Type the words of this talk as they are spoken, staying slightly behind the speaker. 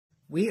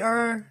We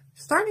are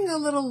starting a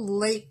little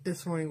late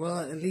this morning. Well,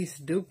 at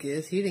least Duke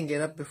is. He didn't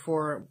get up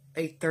before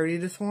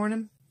 8:30 this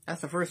morning. That's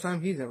the first time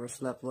he's ever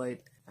slept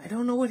late. I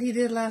don't know what he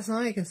did last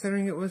night,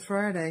 considering it was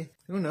Friday.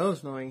 Who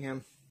knows, knowing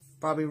him.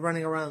 Probably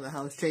running around the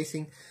house,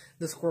 chasing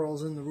the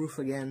squirrels in the roof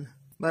again.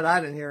 But I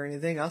didn't hear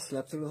anything. I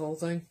slept through the whole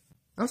thing.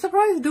 I'm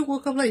surprised Duke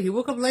woke up late. He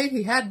woke up late,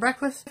 he had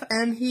breakfast,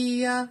 and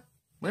he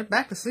went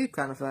back to sleep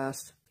kind of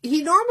fast.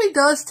 He normally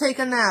does take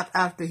a nap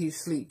after he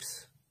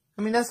sleeps.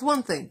 I mean, that's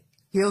one thing.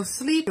 He'll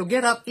sleep, he'll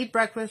get up, eat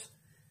breakfast,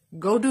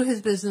 go do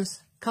his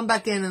business, come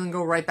back in, and then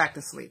go right back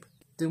to sleep.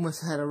 Duke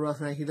must have had a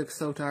rough night. He looks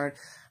so tired.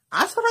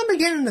 That's what I'm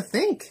beginning to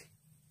think.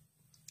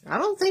 I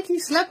don't think he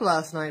slept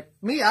last night.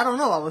 Me, I don't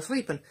know. I was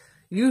sleeping.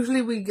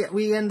 Usually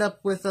we end up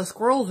with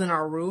squirrels in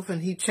our roof,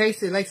 and he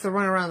likes to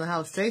run around the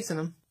house chasing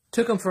them.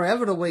 Took him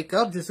forever to wake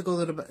up just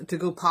to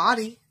go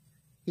potty.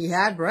 He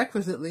had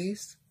breakfast at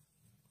least.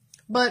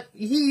 But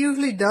he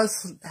usually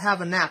does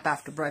have a nap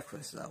after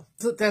breakfast, though.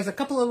 So there's a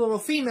couple of little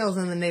females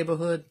in the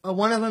neighborhood.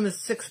 One of them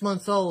is 6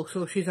 months old,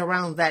 so she's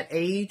around that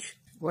age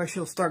where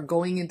she'll start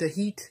going into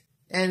heat.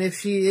 And if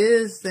she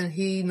is, then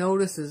he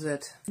notices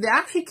it. They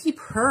actually keep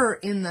her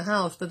in the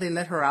house, but they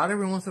let her out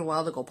every once in a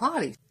while to go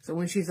potty. So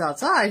when she's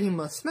outside, he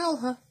must smell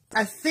her.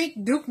 I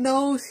think Duke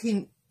knows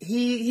he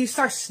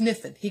starts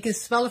sniffing. He can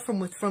smell it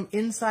from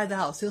inside the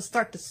house. He'll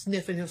start to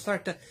sniff and he'll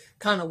start to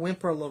kind of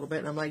whimper a little bit.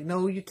 And I'm like,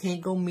 no, you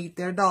can't go meet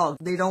their dog.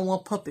 They don't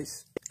want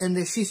puppies. And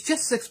she's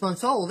just 6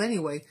 months old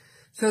anyway.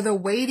 So they're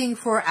waiting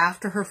for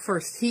after her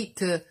first heat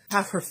to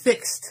have her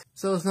fixed.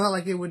 So it's not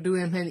like it would do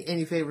him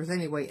any favors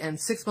anyway. And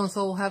 6 months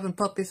old having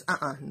puppies?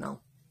 No.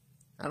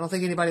 I don't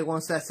think anybody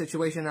wants that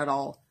situation at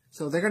all.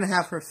 So they're going to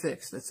have her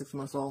fixed at 6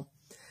 months old.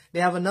 They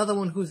have another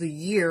one who's a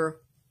year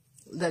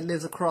that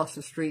lives across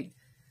the street.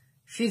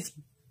 She's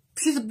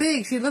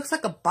big. She looks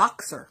like a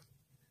boxer.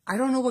 I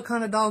don't know what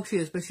kind of dog she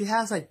is, but she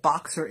has like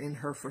boxer in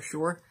her for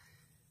sure.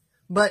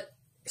 But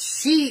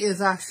she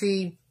is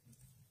actually,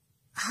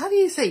 how do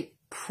you say,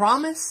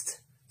 promised,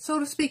 so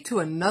to speak, to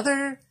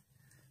another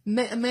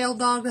male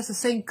dog that's the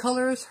same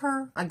color as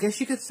her. I guess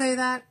you could say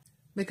that.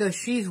 Because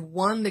she's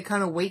one, they're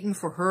kind of waiting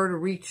for her to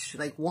reach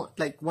like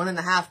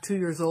 1.5, 2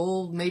 years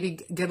old. Maybe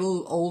get a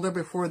little older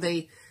before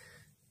they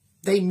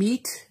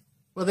meet.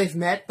 Well, they've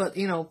met, but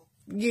you know,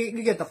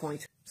 you get the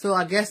point. So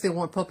I guess they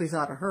want puppies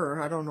out of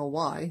her. I don't know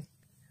why.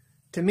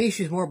 To me,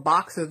 she's more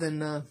boxer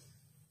than,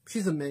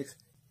 she's a mix.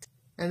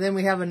 And then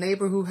we have a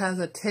neighbor who has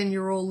a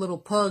 10-year-old little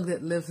pug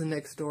that lives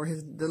next door.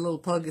 The little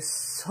pug is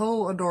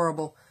so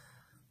adorable,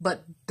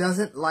 but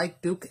doesn't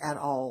like Duke at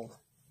all.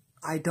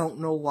 I don't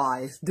know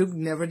why. Duke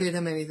never did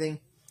him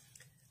anything.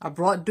 I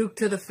brought Duke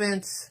to the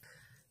fence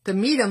to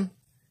meet him,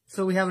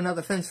 so we have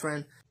another fence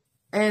friend.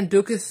 And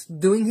Duke is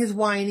doing his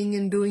whining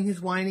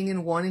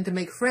and wanting to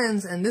make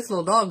friends. And this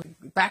little dog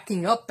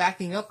backing up,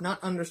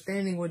 not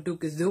understanding what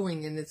Duke is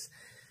doing. And it's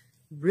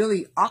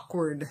really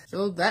awkward.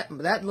 So that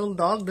little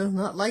dog does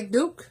not like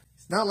Duke.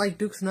 It's not like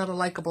Duke's not a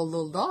likable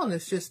little dog.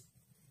 It's just,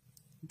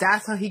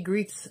 that's how he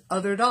greets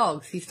other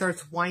dogs. He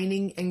starts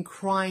whining and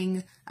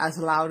crying as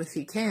loud as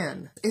he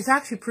can. It's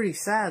actually pretty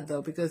sad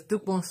though, because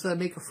Duke wants to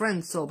make a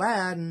friend so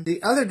bad. And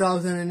the other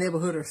dogs in the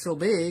neighborhood are so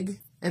big.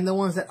 And the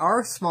ones that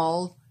are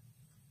small,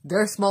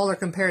 they're smaller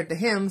compared to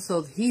him,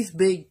 so he's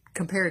big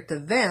compared to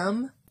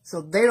them. So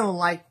they don't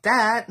like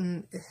that,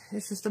 and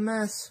it's just a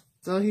mess.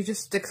 So he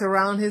just sticks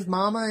around his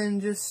mama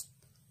and just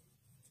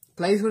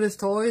plays with his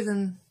toys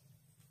and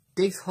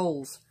digs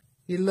holes.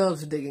 He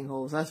loves digging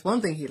holes. That's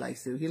one thing he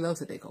likes to do. He loves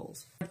to dig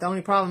holes. The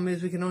only problem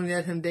is we can only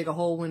let him dig a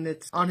hole when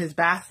it's on his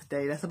bath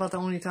day. That's about the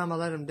only time I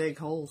let him dig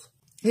holes.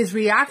 His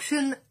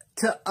reaction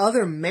to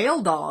other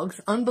male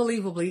dogs,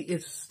 unbelievably,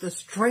 is the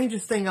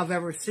strangest thing I've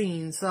ever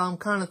seen. So I'm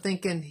kind of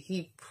thinking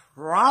he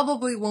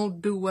probably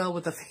won't do well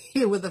with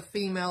a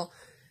female.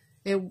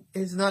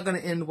 It's not going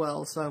to end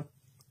well. So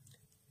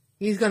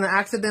he's going to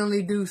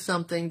accidentally do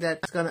something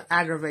that's going to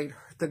aggravate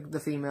the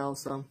female.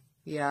 So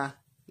yeah,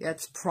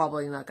 it's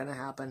probably not going to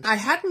happen. I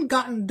hadn't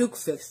gotten Duke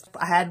fixed.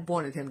 I had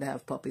wanted him to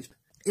have puppies.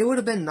 It would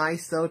have been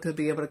nice though to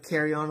be able to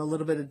carry on a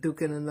little bit of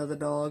Duke and another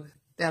dog.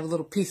 They have a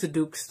little piece of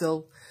Duke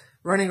still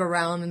running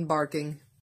around and barking.